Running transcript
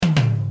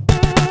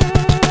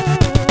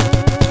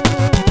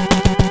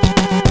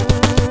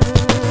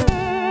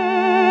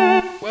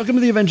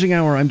Welcome to the Avenging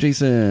Hour. I'm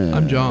Jason.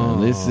 I'm John.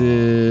 This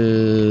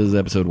is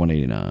episode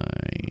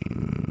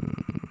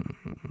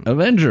 189.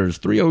 Avengers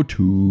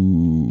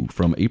 302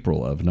 from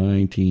April of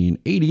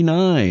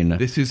 1989.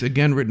 This is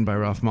again written by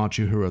Ralph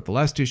Macchio, who wrote the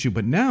last issue,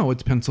 but now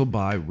it's penciled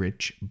by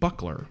Rich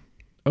Buckler.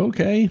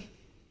 Okay.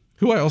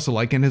 Who I also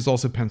like and has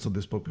also penciled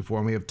this book before.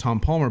 And we have Tom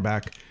Palmer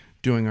back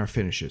doing our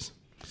finishes.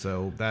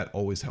 So that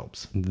always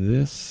helps.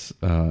 This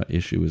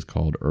issue is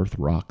called Earth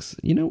Rocks.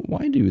 You know,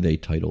 why do they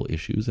title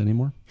issues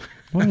anymore?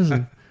 Why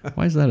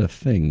is that a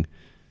thing?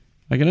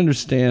 I can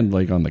understand,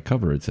 like, on the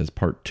cover it says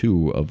part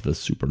 2 of the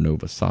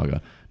Supernova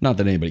Saga. Not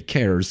that anybody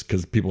cares,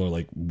 because people are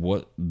like,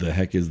 what the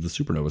heck is the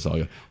Supernova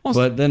Saga?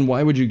 Also, but then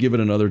why would you give it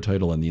another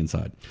title on the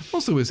inside?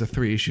 Also, is a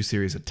 3-issue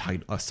series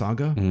a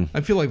saga?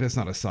 I feel like that's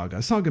not a saga.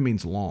 A saga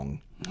means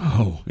long.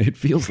 Oh, it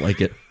feels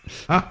like it.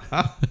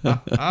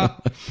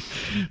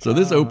 So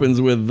this opens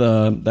with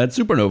that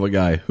Supernova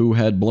guy who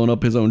had blown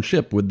up his own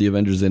ship with the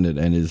Avengers in it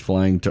and is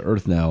flying to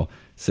Earth now,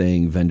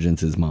 saying,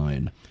 "Vengeance is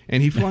mine."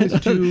 And he flies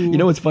to... You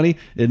know what's funny?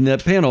 In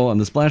that panel on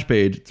the splash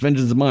page, it's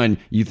 "Vengeance is mine."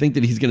 You think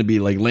that he's going to be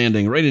like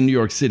landing right in New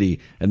York City,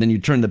 and then you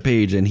turn the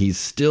page and he's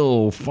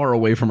still far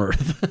away from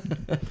Earth.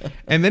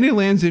 And then he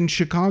lands in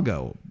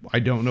Chicago. I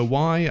don't know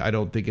why. I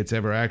don't think it's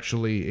ever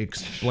actually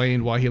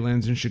explained why he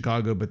lands in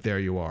Chicago, but there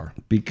you are.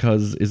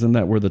 Because isn't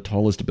that where the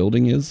tallest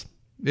building is?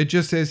 It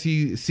just says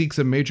he seeks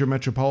a major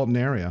metropolitan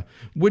area,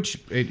 which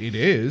it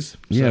is.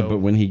 Yeah, but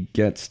when he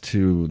gets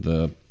to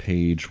the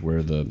page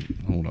where the...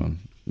 Hold on.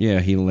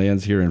 Yeah, he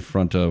lands here in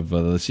front of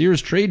the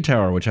Sears Trade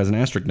Tower, which has an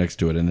asterisk next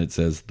to it, and it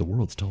says, "The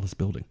world's tallest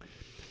building."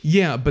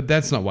 Yeah, but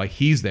that's not why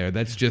he's there.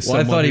 That's just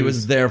I thought he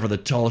was there for the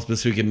tallest,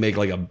 so he can make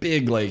like a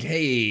big, like,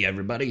 "Hey,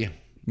 everybody.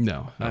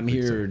 No, I'm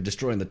here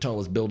destroying the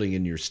tallest building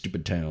in your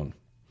stupid town."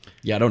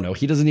 Yeah, I don't know.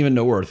 He doesn't even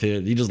know Earth.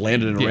 He just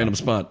landed in a random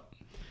spot.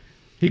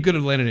 He could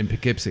have landed in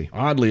Poughkeepsie.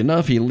 Oddly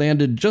enough, he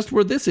landed just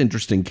where this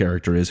interesting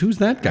character is. Who's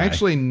that guy?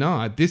 Actually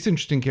not. This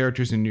interesting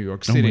character is in New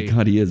York City. Oh my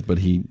God, he is, but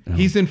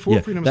he's in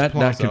Four Freedoms Plaza.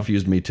 That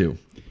confused me too.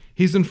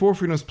 He's in Four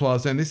Freedoms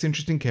Plaza, and this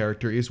interesting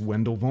character is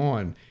Wendell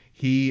Vaughn.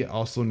 He,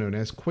 also known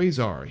as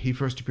Quasar. He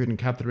first appeared in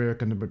Captain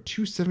America number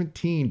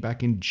 217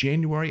 back in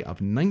January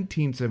of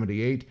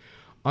 1978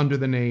 under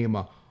the name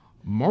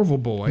Marvel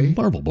Boy.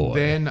 Marvel Boy.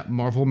 Then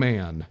Marvel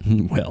Man.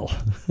 Well,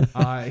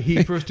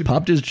 he first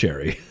popped his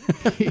cherry.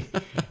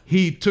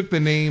 he took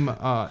the name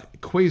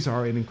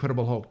Quasar in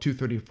Incredible Hulk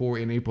 234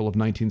 in April of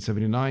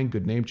 1979.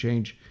 Good name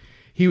change.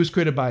 He was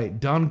created by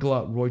Don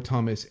Glutt, Roy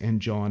Thomas,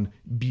 and John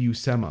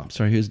Buscema.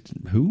 Sorry,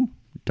 who?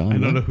 I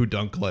don't know who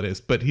Don Glutt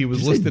is, but he was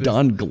Did you listed say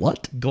Don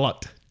Glutt?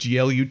 Glutt,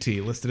 G-L-U-T,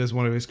 listed as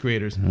one of his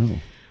creators. Oh.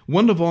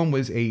 Wendell Vaughn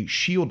was a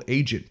S.H.I.E.L.D.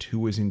 agent who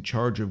was in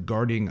charge of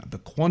guarding the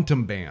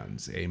quantum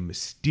bands, a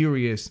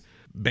mysterious,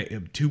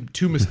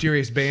 two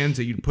mysterious bands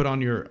that you'd put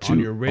on your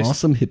wrist.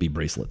 Awesome hippie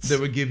bracelets that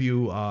would give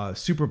you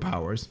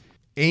superpowers.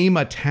 AIM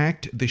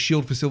attacked the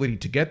S.H.I.E.L.D. facility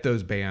to get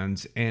those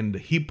bands, and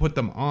he put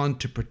them on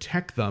to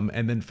protect them,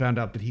 and then found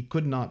out that he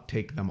could not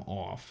take them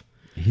off.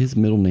 His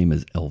middle name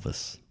is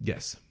Elvis.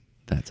 Yes.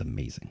 That's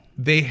amazing.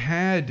 They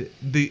had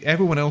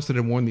everyone else that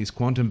had worn these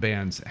quantum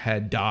bands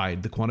had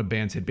died. The quantum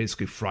bands had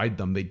basically fried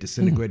them. They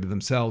disintegrated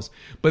themselves.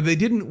 But they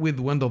didn't with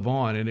Wendell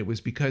Vaughn, and it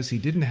was because he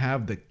didn't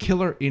have the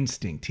killer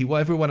instinct.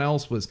 Everyone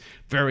else was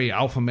very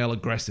alpha male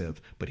aggressive,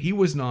 but he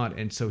was not,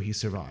 and so he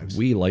survives.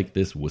 We like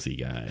this wussy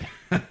guy.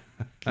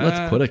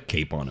 Let's put a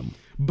cape on him.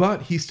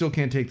 But he still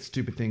can't take the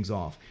stupid things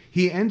off.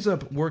 He ends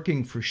up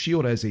working for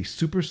S.H.I.E.L.D.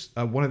 as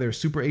a one of their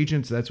super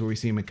agents. That's where we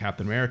see him in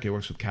Captain America. He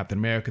works with Captain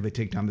America. They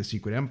take down the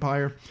Secret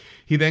Empire.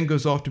 He then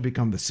goes off to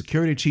become the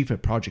security chief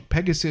at Project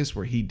Pegasus,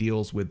 where he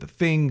deals with the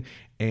Thing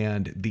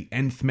and the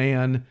Nth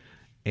Man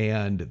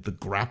and the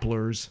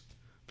Grapplers.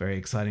 Very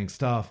exciting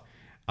stuff.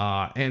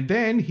 And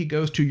then he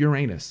goes to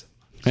Uranus.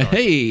 Sorry.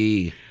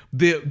 Hey!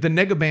 The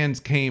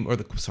negabands came,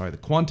 the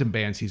quantum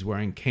bands he's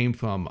wearing came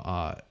from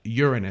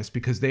Uranus,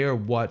 because they are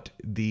what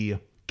the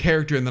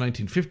character in the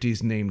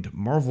 1950s named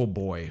Marvel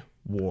Boy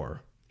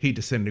wore. He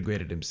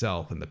disintegrated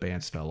himself and the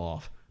bands fell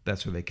off.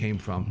 That's where they came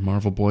from.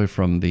 Marvel Boy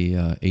from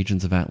the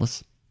Agents of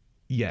Atlas?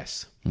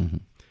 Yes. Mm-hmm.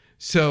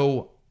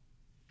 So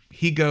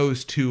he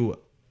goes to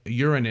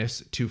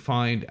Uranus to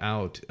find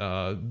out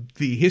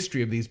the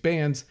history of these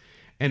bands.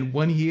 And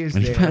when he is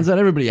there... He finds out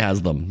everybody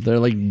has them. They're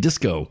like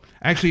disco.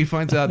 Actually, he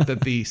finds out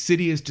that the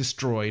city is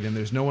destroyed and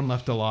there's no one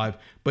left alive.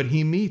 But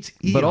he meets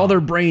Eon. But all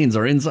their brains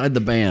are inside the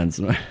bands.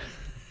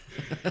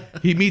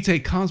 He meets a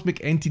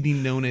cosmic entity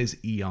known as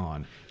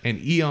Eon.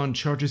 And Eon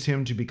charges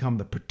him to become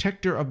the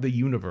protector of the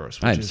universe.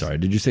 I'm sorry,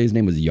 did you say his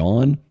name was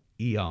Yawn?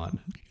 Eon.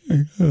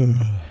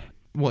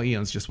 Well,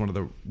 Eon's just one of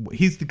the...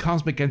 He's the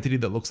cosmic entity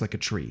that looks like a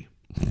tree.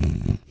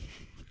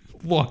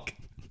 Look.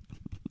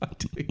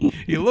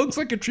 He looks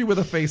like a tree with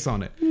a face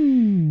on it.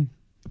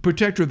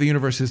 Protector of the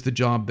universe is the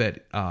job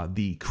that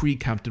the Kree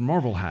Captain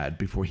Marvel had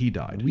before he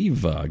died.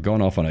 We've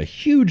gone off on a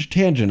huge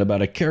tangent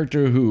about a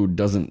character who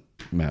doesn't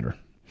matter.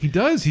 He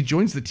does. He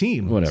joins the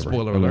team. Whatever.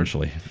 Spoiler alert.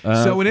 Eventually.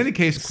 So in any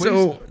case,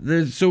 so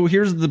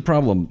here's the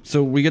problem.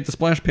 So we get the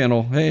splash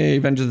panel. Hey,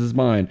 vengeance is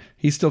mine.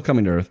 He's still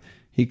coming to Earth.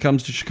 he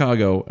comes to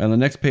Chicago, and the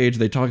next page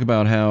they talk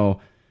about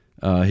how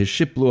his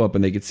ship blew up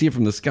and they could see it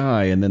from the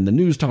sky, and then the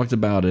news talks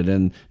about it,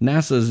 and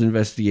NASA's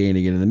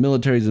investigating it, and the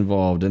military's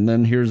involved, and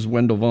then here's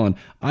Wendell Vaughn.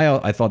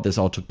 I thought this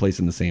all took place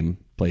in the same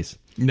place.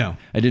 No.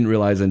 I didn't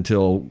realize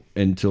until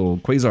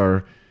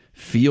Quasar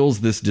feels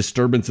this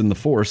disturbance in the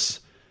Force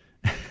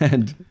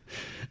and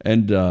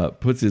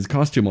puts his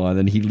costume on,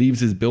 and he leaves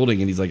his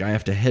building, and he's like, I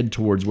have to head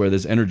towards where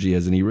this energy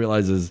is, and he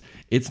realizes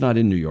it's not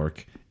in New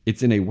York.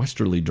 It's in a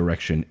westerly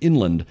direction,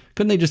 inland.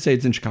 Couldn't they just say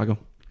it's in Chicago?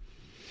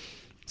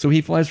 So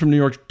he flies from New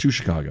York to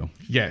Chicago.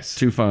 Yes.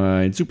 To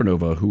find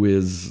Supernova, who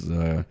is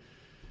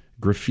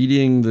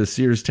graffitiing the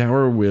Sears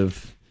Tower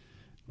with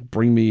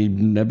 "Bring me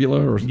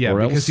Nebula" or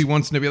because else. he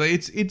wants Nebula.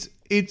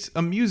 It's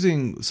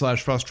amusing /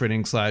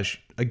 frustrating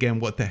 /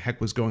 again, what the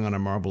heck was going on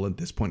in Marvel at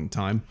this point in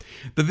time?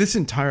 That this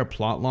entire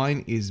plot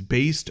line is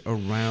based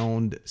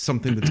around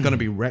something that's going to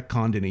be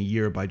retconned in a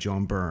year by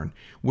John Byrne,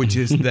 which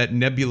is that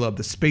Nebula,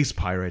 the space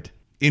pirate,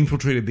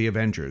 infiltrated the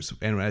Avengers.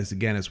 And as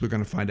we're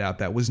going to find out,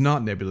 that was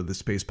not Nebula, the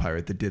space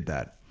pirate, that did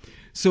that.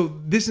 So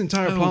this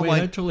entire plot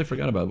line... I totally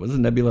forgot about it.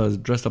 Wasn't Nebula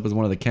dressed up as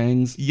one of the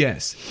Kangs?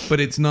 Yes,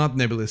 but it's not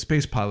Nebula,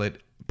 space pirate.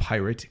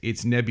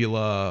 It's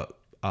Nebula,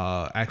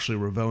 actually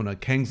Ravonna,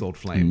 Kang's old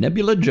flame.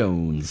 Nebula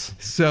Jones.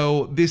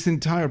 So this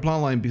entire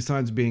plot line,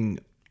 besides being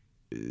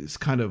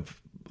kind of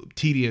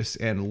tedious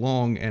and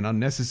long and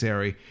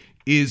unnecessary,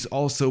 is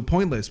also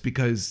pointless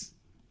because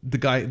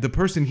the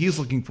person he's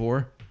looking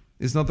for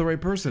is not the right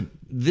person.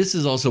 This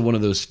is also one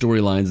of those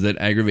storylines that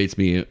aggravates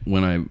me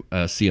when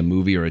I see a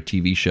movie or a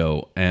TV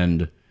show,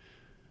 and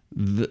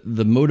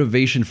the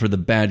motivation for the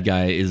bad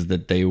guy is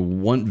that they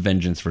want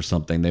vengeance for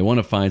something. They want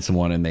to find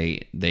someone, and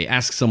they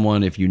ask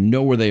someone if you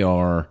know where they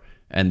are,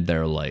 and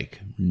they're like,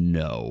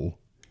 no.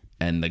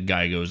 And the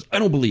guy goes, I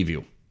don't believe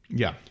you.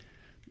 Yeah.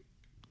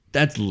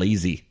 That's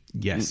lazy.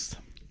 Yes.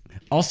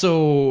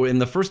 Also, in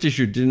the first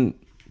issue, didn't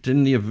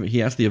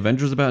he ask the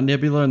Avengers about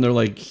Nebula, and they're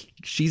like,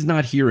 she's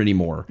not here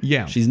anymore.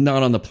 Yeah. She's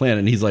not on the planet.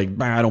 And he's like,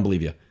 I don't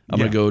believe you. I'm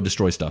going to go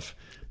destroy stuff.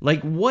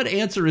 Like, what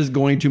answer is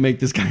going to make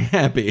this guy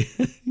happy?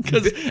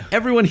 Because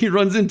everyone he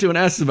runs into and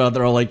asks about,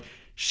 they're all like,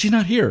 she's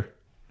not here.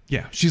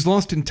 Yeah, she's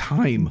lost in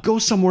time. Go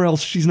somewhere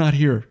else. She's not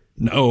here.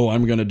 No,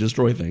 I'm going to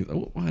destroy things.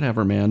 Oh,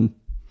 whatever, man.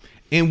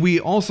 And we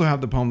also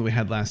have the problem that we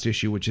had last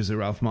issue, which is that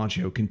Ralph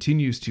Macchio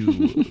continues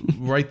to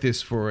write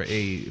this for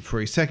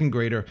a second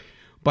grader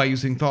by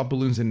using thought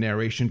balloons and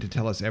narration to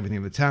tell us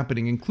everything that's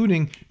happening,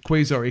 including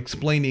Quasar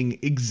explaining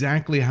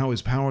exactly how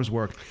his powers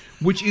work,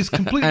 which is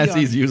completely... As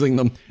he's using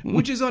them.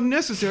 Which is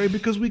unnecessary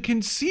because we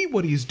can see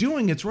what he's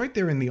doing. It's right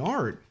there in the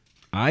art.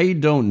 I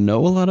don't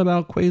know a lot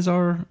about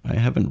Quasar. I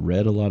haven't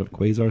read a lot of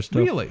Quasar stuff.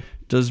 Really?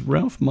 Does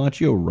Ralph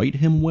Macchio write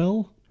him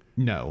well?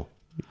 No.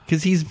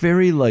 Because he's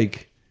very,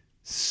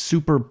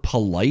 super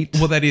polite.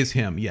 Well, that is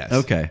him, yes.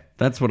 Okay.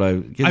 That's what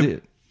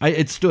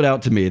it stood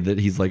out to me that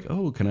he's like,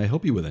 oh, can I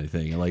help you with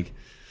anything?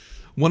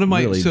 One of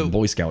my really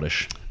Boy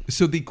Scoutish.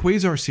 So the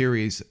Quasar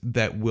series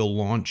that will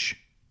launch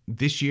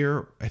this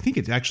year, I think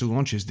it actually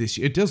launches this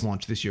year. It does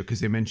launch this year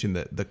because they mentioned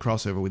that the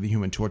crossover with the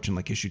Human Torch in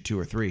issue 2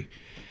 or 3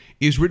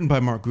 is written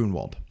by Mark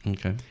Grunwald.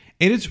 Okay,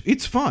 and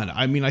it's fun.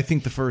 I mean, I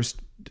think the first,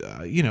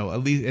 at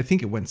least I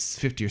think it went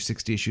 50 or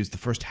 60 issues. The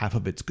first half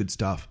of it's good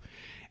stuff.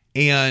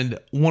 And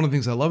one of the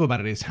things I love about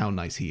it is how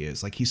nice he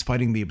is. Like, he's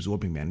fighting the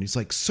absorbing man. And he's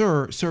like,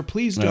 sir,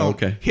 please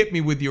don't hit me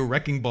with your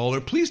wrecking ball,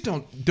 or please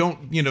don't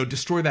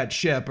destroy that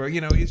ship, or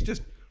he's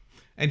just,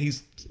 and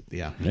he's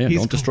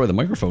don't destroy the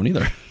microphone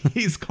either.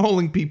 He's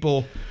calling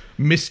people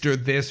Mr.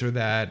 this or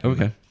that.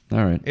 Okay,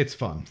 all right, it's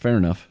fun. Fair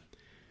enough.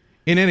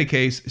 In any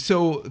case,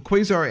 so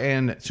Quasar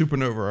and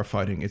Supernova are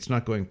fighting. It's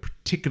not going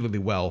particularly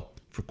well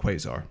for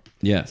Quasar.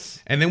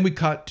 Yes, and then we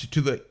cut to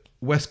the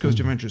West Coast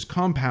Adventures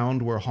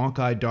compound, where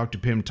Hawkeye, Dr.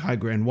 Pym,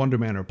 Tigra, and Wonder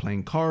Man are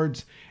playing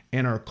cards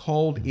and are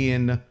called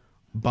in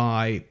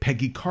by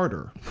Peggy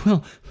Carter.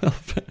 Well,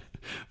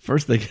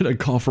 first they get a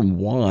call from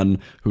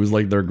Juan, who's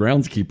like their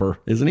groundskeeper,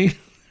 isn't he?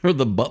 Or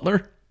the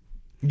butler?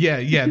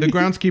 Yeah. The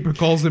groundskeeper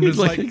calls him and he's is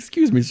like,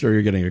 excuse me, sir,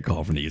 you're getting a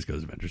call from the East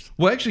Coast Adventures.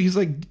 Well, actually, he's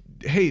like,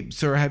 hey,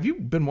 sir, have you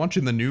been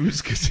watching the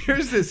news? Because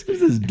here's this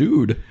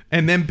dude.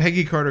 And then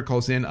Peggy Carter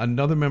calls in,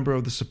 another member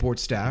of the support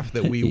staff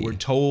that we were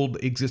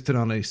told existed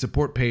on a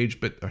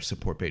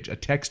a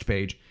text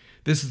page.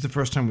 This is the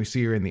first time we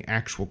see her in the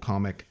actual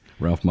comic.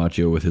 Ralph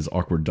Macchio with his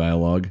awkward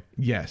dialogue.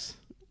 Yes.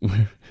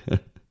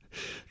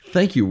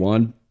 Thank you,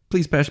 Juan.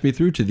 Please pass me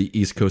through to the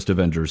East Coast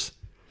Avengers.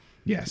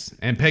 Yes.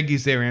 And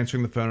Peggy's there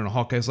answering the phone, and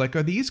Hawkeye's like,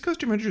 are the East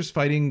Coast Avengers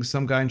fighting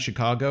some guy in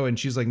Chicago? And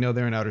she's like, no,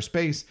 they're in outer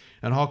space.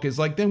 And Hawkeye's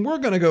like, then we're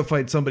going to go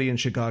fight somebody in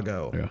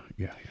Chicago.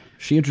 Yeah.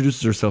 She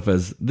introduces herself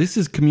as, this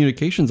is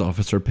Communications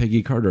Officer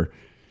Peggy Carter.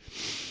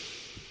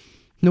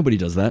 Nobody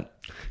does that.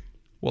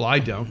 Well, I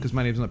don't, because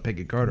my name's not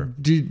Peggy Carter.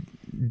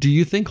 Do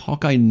you think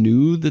Hawkeye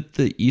knew that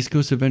the East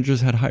Coast Avengers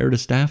had hired a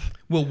staff?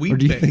 Well, or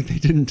do you think they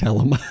didn't tell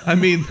him? I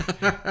mean,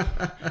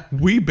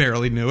 we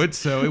barely knew it,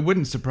 so it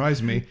wouldn't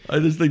surprise me. I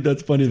just think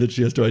that's funny that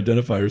she has to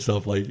identify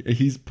herself. Like,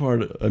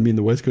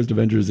 the West Coast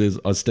Avengers is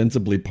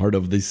ostensibly part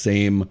of the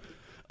same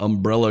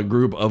umbrella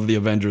group of the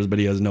Avengers, but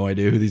he has no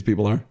idea who these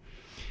people are.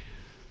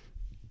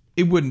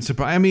 It wouldn't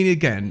surprise. I mean,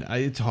 again,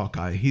 it's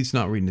Hawkeye. He's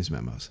not reading his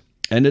memos.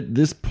 And at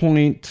this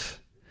point,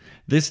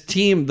 this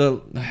team,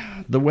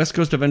 the West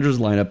Coast Avengers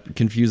lineup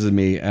confuses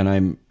me,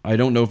 and I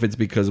don't know if it's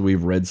because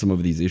we've read some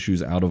of these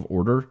issues out of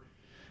order.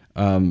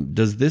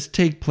 Does this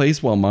take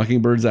place while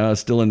Mockingbird's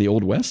still in the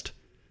Old West?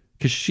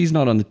 Because she's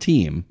not on the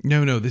team.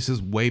 No, this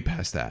is way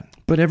past that.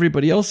 But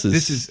everybody else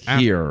is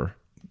here.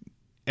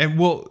 And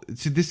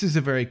this is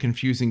a very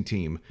confusing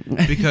team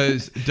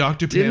because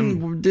Dr.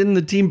 Pym... Didn't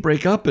the team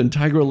break up and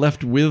Tigra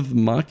left with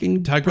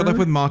Mockingbird? Tigra left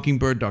with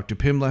Mockingbird. Dr.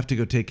 Pym left to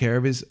go take care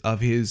of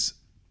his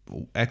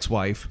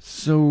ex-wife.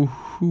 So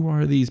who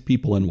are these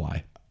people and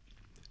why?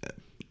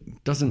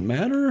 Doesn't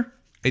matter.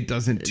 It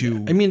doesn't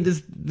too. I mean,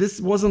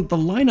 this wasn't the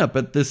lineup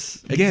at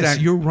this exact Yes,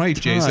 you're right,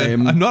 time.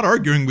 Jason. I'm not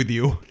arguing with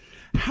you.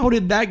 How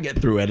did that get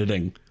through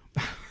editing?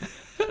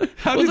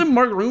 Wasn't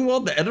Mark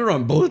Grunwald the editor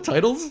on both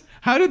titles?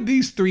 How did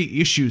these 3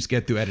 issues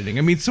get through editing?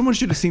 I mean, someone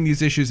should have seen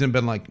these issues and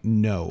been like,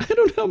 no. I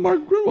don't know.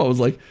 Mark Grunwald was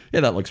like,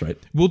 yeah, that looks right.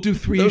 We'll do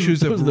 3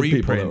 issues of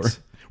reprints.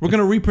 We're going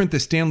to reprint the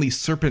Stanley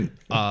Serpent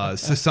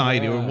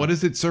Society, or what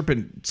is it?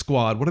 Serpent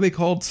Squad. What are they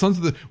called? Sons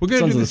of the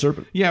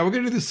Serpent. Yeah, we're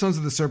going to do the Sons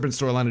of the Serpent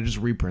storyline and just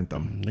reprint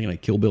them. Are they going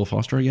to kill Bill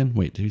Foster again?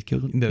 Wait, did he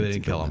kill him? No, they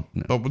didn't kill him.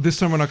 No. But this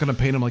time we're not going to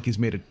paint him like he's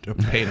made it.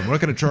 Paint him. We're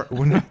not going to.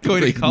 We're not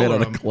going to color made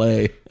out him. Of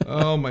clay.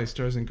 Oh, my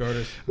stars and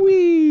garters.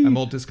 Whee! I'm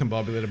all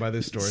discombobulated by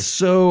this story.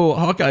 So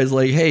Hawkeye's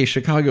like, hey,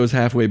 Chicago's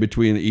halfway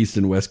between the East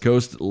and West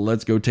Coast.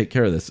 Let's go take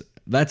care of this.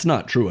 That's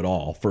not true at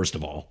all, first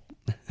of all.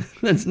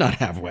 That's not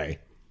halfway.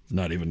 It's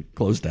not even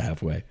close to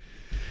halfway.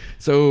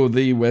 So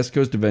the West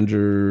Coast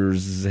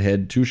Avengers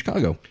head to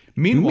Chicago.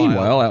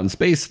 Meanwhile, out in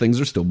space,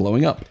 things are still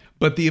blowing up.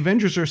 But the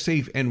Avengers are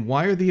safe. And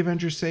why are the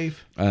Avengers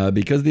safe?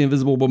 Because the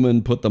Invisible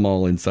Woman put them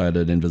all inside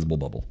an invisible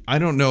bubble. I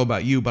don't know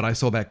about you, but I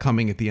saw that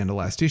coming at the end of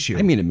last issue.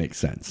 I mean, it makes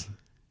sense.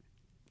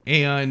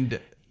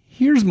 And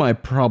here's my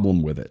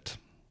problem with it.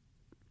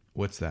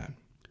 What's that?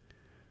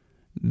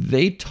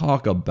 They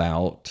talk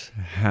about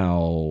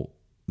how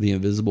the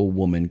Invisible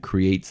Woman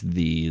creates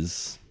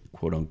these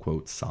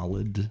quote-unquote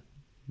solid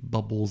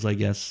bubbles, I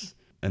guess.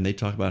 And they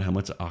talk about how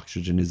much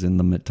oxygen is in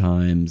them at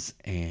times.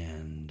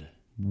 And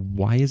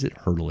why is it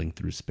hurtling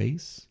through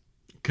space?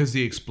 Because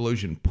the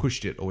explosion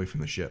pushed it away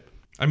from the ship.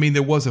 I mean,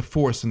 there was a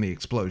force in the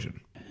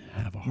explosion. I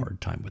have a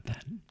hard time with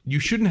that. You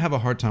shouldn't have a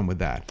hard time with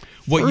that.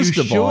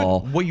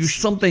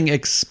 Something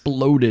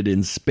exploded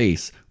in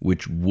space,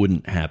 which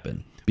wouldn't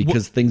happen.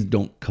 Because things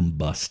don't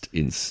combust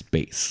in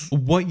space.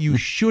 What you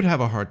should have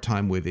a hard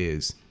time with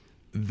is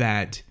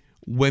that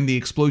when the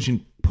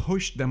explosion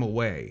pushed them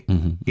away,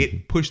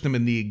 it pushed them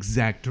in the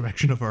exact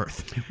direction of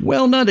Earth.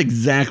 Well, not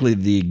exactly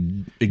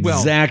the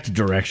exact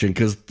direction,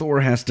 because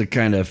Thor has to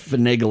kind of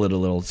finagle it a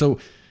little. So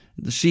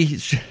she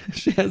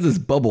has this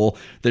bubble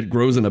that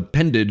grows an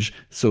appendage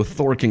so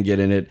Thor can get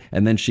in it,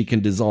 and then she can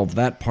dissolve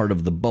that part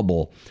of the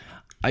bubble.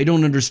 I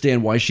don't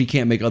understand why she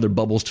can't make other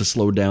bubbles to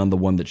slow down the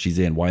one that she's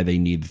in, why they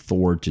need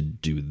Thor to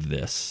do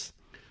this.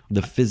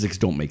 The physics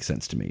don't make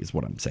sense to me, is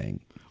what I'm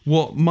saying.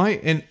 Well,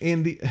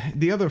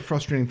 the other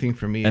frustrating thing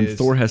for me is... And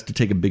Thor has to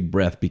take a big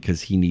breath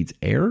because he needs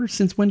air?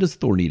 Since when does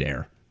Thor need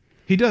air?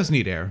 He does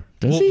need air.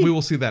 Does he? We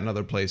will see that in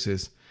other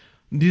places.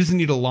 He doesn't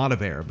need a lot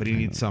of air, but he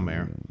needs some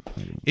air.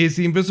 Is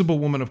the Invisible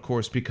Woman, of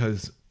course,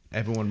 because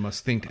everyone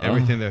must think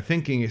everything they're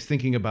thinking is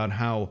thinking about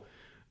how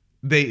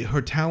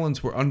her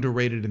talents were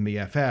underrated in the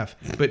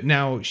FF, but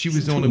now she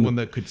was the only one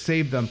that could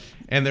save them,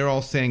 and they're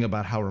all saying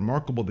about how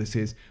remarkable this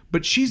is.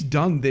 But she's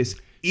done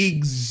this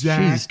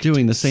she's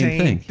doing the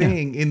same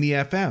thing in the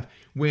FF.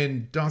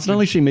 It's not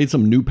like she made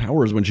some new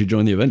powers when she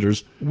joined the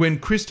Avengers. When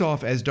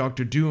Kristoff as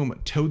Dr. Doom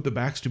towed the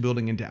Baxter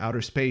Building into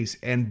outer space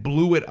and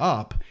blew it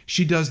up,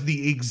 she does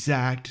the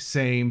exact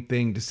same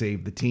thing to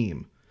save the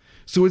team.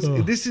 So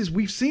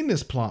we've seen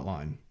this plot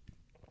line.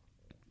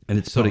 And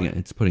it's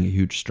putting a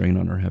huge strain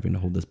on her having to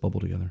hold this bubble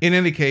together. In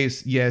any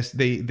case, yes,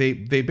 they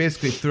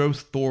basically throw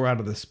Thor out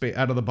of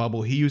the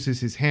bubble. He uses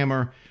his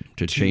hammer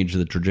to change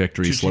the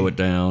trajectory, slow it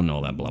down,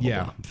 all that blah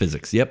blah blah.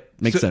 Physics. Yep,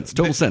 makes sense.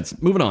 Total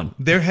sense. Moving on.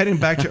 They're heading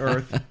back to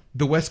Earth.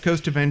 The West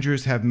Coast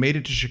Avengers have made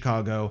it to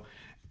Chicago,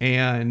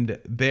 and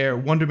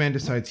Wonder Man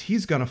decides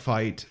he's going to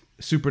fight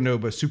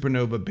Supernova.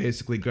 Supernova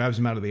basically grabs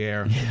him out of the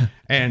air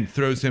and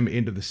throws him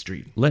into the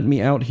street. Let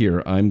me out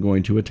here. I'm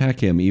going to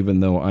attack him,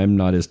 even though I'm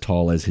not as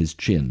tall as his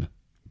chin.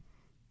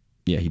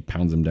 Yeah, he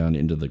pounds him down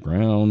into the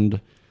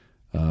ground.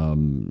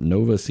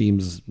 Nova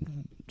seems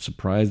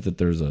surprised that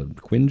there's a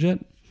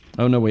Quinjet.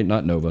 Oh, no, wait,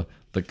 not Nova.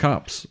 The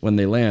cops, when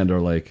they land, are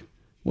like,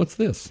 what's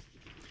this?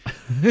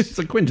 It's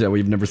a Quinjet.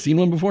 We've never seen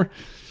one before.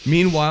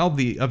 Meanwhile,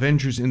 the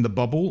Avengers in the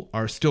bubble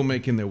are still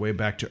making their way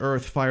back to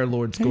Earth.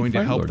 Firelord's going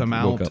to help them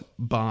out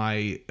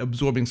by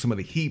absorbing some of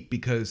the heat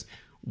because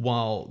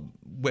Can't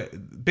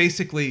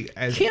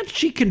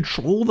she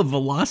control the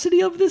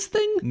velocity of this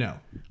thing? No.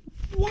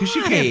 Because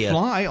she can't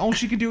fly. All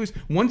she can do is,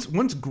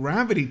 once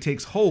gravity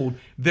takes hold,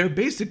 they're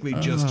basically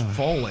just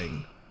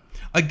falling.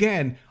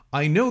 Again,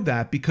 I know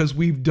that because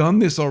we've done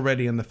this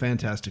already in the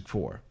Fantastic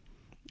Four.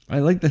 I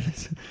like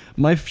that.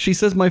 She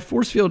says, my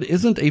force field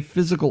isn't a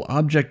physical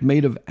object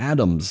made of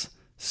atoms,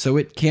 So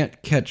it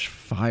can't catch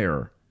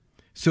fire.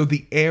 So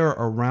the air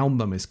around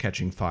them is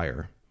catching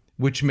fire,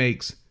 which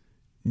makes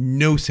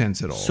no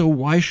sense at all. So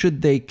why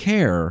should they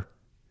care?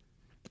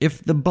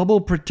 If the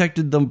bubble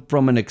protected them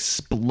from an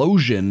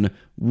explosion,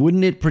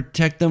 wouldn't it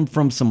protect them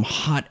from some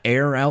hot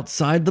air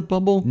outside the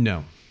bubble?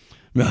 No.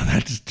 No,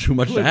 that's too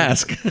much to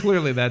ask.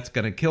 Clearly, that's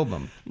going to kill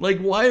them. Like,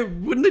 why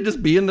wouldn't they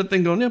just be in the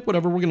thing going, yep,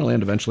 whatever, we're going to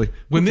land eventually?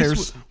 When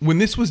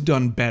this was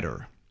done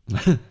better,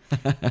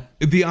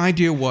 the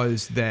idea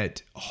was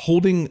that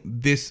holding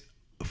this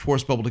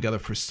force bubble together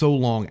for so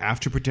long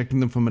after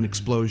protecting them from an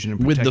explosion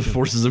and with the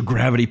forces of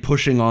gravity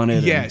pushing on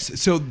it. Yes.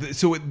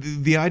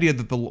 The idea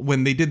that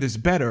when they did this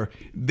better,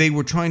 they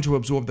were trying to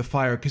absorb the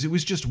fire because it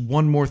was just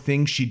one more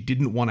thing she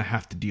didn't want to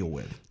have to deal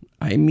with.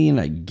 I mean,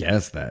 I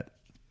guess that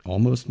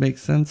almost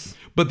makes sense.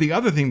 But the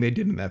other thing they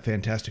did in that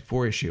Fantastic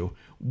Four issue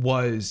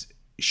was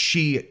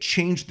she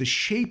changed the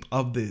shape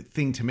of the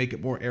thing to make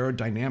it more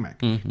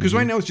aerodynamic. Because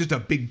right now it's just a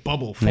big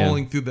bubble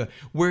falling through the...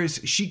 Whereas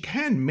she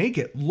can make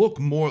it look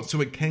more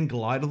so it can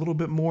glide a little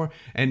bit more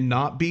and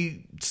not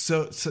be...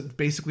 So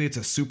basically it's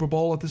a Super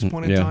Bowl at this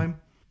point in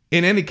time.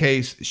 In any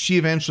case, she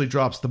eventually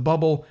drops the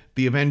bubble.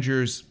 The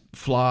Avengers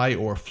fly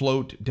or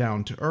float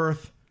down to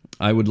Earth.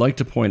 I would like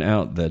to point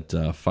out that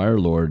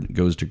Firelord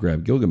goes to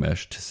grab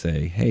Gilgamesh to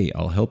say, hey,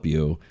 I'll help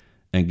you.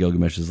 And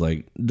Gilgamesh is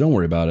like, don't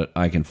worry about it.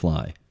 I can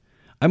fly.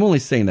 I'm only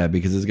saying that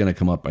because it's going to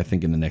come up, I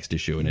think, in the next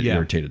issue, and it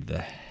irritated the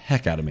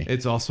heck out of me.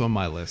 It's also on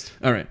my list.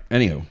 All right.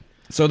 Anywho,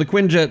 so the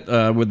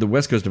Quinjet with the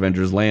West Coast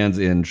Avengers lands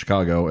in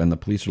Chicago, and the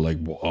police are like,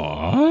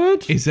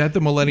 what? Is that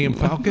the Millennium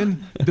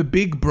Falcon? The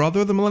big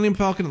brother of the Millennium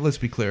Falcon? Let's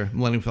be clear.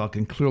 Millennium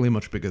Falcon, clearly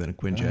much bigger than a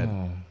Quinjet.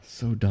 Oh,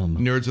 so dumb.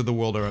 Nerds of the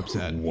world are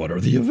upset. What are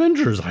the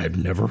Avengers? I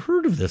have never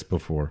heard of this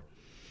before.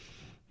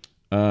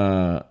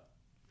 And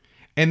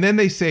then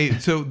they say,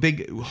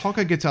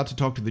 Hawkeye gets out to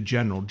talk to the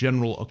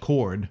General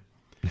Accord.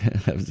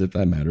 As if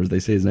that matters. They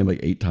say his name like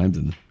 8 times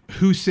in.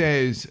 Who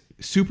says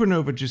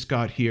Supernova just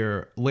got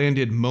here,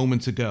 landed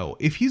moments ago.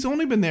 If he's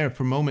only been there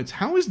for moments,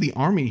 how is the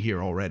army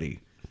here already?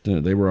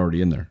 They were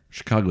already in there.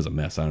 Chicago's a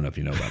mess. I don't know if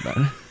you know about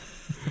that.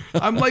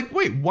 I'm like,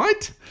 wait,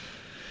 what?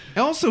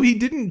 Also, he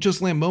didn't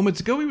just land moments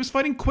ago. He was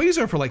fighting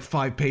Quasar for like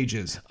 5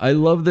 pages. I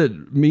love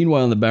that.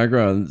 Meanwhile, in the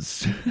background,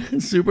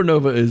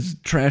 Supernova is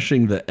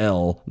trashing the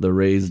L, the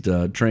raised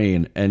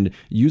train, and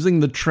using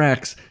the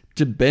tracks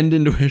to bend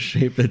into a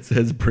shape that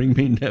says, bring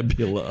me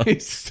Nebula.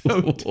 It's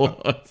so dumb.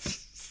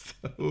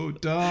 So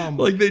dumb.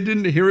 Like they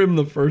didn't hear him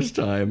the first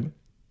time.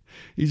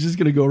 He's just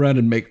going to go around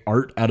and make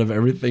art out of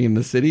everything in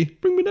the city.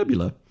 Bring me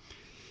Nebula.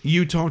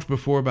 You talked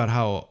before about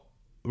how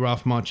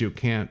Ralph Macchio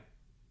can't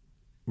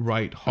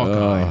write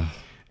Hawkeye.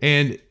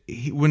 And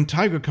when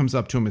Tiger comes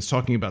up to him, is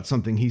talking about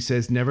something, he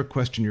says, never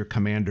question your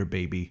commander,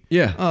 baby.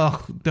 Yeah.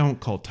 Oh, don't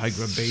call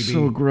Tiger a baby.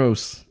 So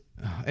gross.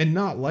 And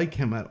not like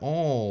him at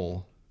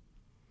all.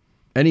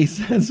 And he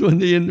says when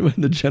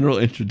the general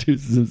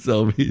introduces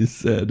himself, he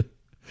said,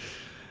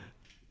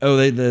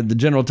 the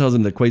general tells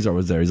him that Quasar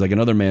was there. He's like,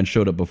 another man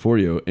showed up before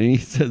you. And he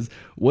says,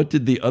 what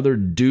did the other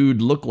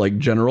dude look like,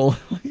 General?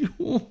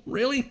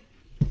 Really?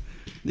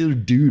 The other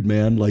dude,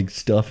 man, like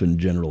stuff and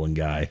General and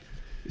guy.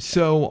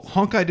 So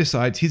Hawkeye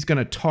decides he's going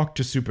to talk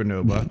to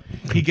Supernova.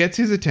 He gets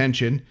his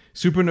attention.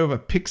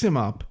 Supernova picks him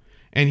up.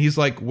 And he's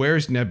like,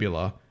 where's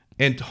Nebula?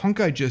 And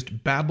Hawkeye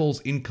just babbles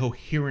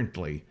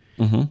incoherently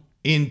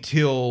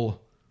until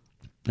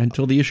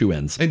the issue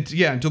ends.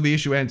 Until the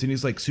issue ends. And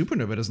he's like,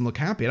 Supernova doesn't look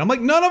happy. And I'm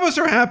like, none of us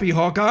are happy,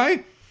 Hawkeye.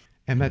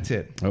 And that's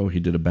it. Oh, he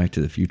did a Back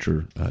to the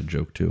Future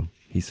joke, too.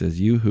 He says,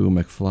 Yoo-hoo,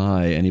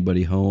 McFly,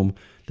 anybody home?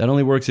 That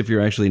only works if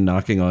you're actually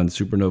knocking on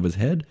Supernova's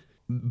head.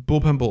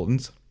 Bullpen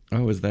Boltons.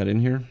 Oh, is that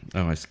in here?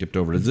 Oh, I skipped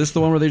over it. Is this the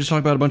one where they just talk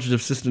about a bunch of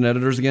assistant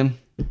editors again?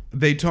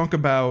 They talk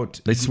about...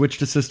 They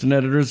switched assistant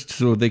editors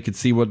so they could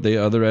see what the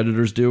other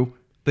editors do?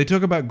 They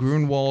talk about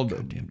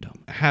Grunwald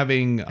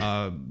having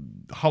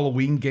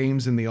Halloween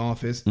games in the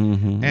office.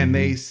 And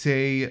they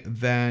say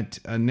that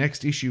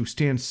next issue,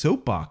 Stan's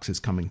Soapbox is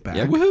coming back.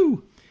 Yeah,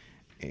 woohoo!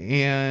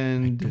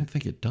 And... I don't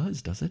think it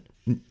does it?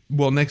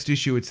 Well, next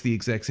issue, it's the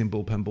exact same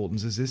Bullpen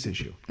Boltons as this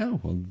issue. Oh,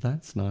 well,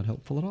 that's not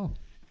helpful at all.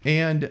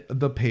 And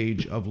the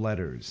page of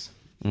letters.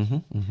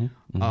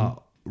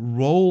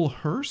 Roll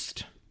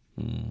Hurst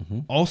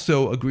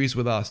also agrees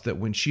with us that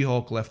when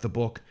She-Hulk left the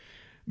book,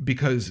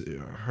 because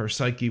her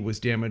psyche was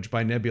damaged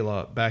by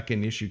Nebula back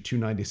in issue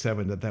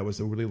 297, that was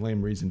a really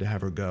lame reason to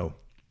have her go.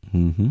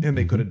 And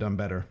they could have done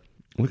better.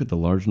 Look at the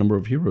large number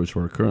of heroes who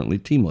are currently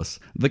teamless.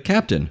 The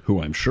Captain,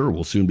 who I'm sure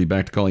will soon be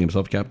back to calling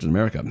himself Captain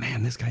America.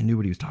 Man, this guy knew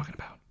what he was talking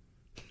about.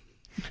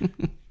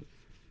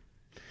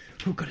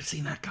 Who could have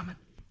seen that coming?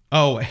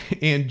 Oh,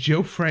 and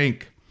Joe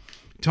Frank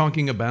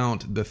talking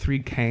about the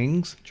 3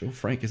 Kangs. Joe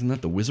Frank, isn't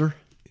that the Wizard?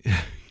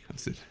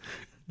 That's it.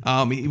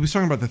 He was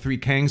talking about the 3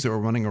 Kangs that were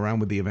running around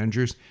with the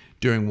Avengers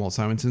during Walt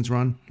Simonson's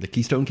run. The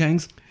Keystone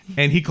Kangs?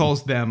 And he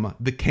calls them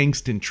the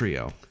Kingston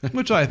Trio,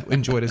 which I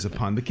enjoyed as a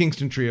pun. The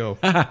Kingston Trio,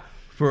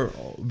 for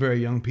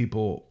very young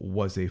people,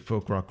 was a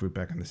folk rock group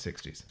back in the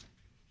 60s.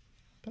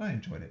 But I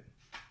enjoyed it.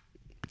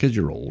 Because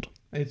you're old.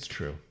 It's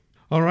true.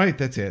 All right,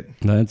 that's it.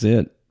 That's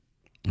it.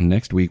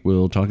 Next week,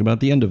 we'll talk about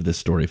the end of this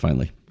story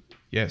finally.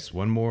 Yes,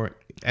 one more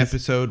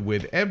episode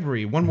with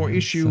one more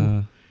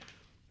issue.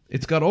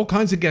 It's got all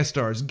kinds of guest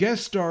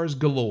stars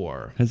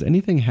galore. Has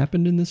anything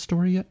happened in this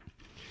story yet?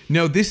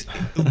 No,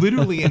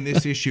 literally in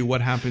this issue,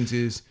 what happens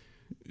is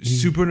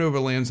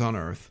Supernova lands on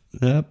Earth.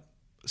 Yep.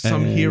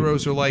 Some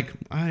heroes are like,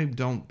 I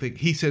don't think...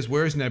 He says,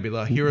 where's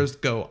Nebula? Heroes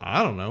go,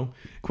 I don't know.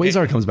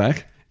 Quasar comes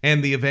back.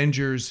 And the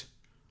Avengers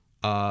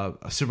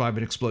survive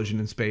an explosion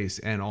in space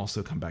and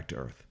also come back to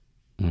Earth.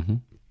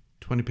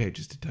 20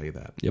 pages to tell you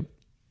that. Yep.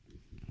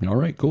 All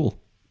right, cool.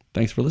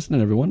 Thanks for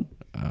listening, everyone.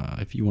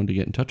 If you want to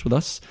get in touch with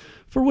us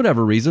for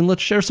whatever reason,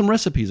 let's share some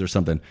recipes or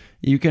something.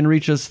 You can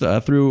reach us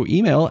through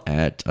email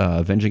at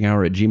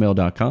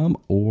avenginghour@gmail.com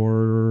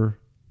or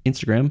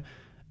Instagram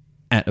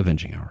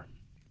 @avenginghour.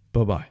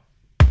 Bye-bye.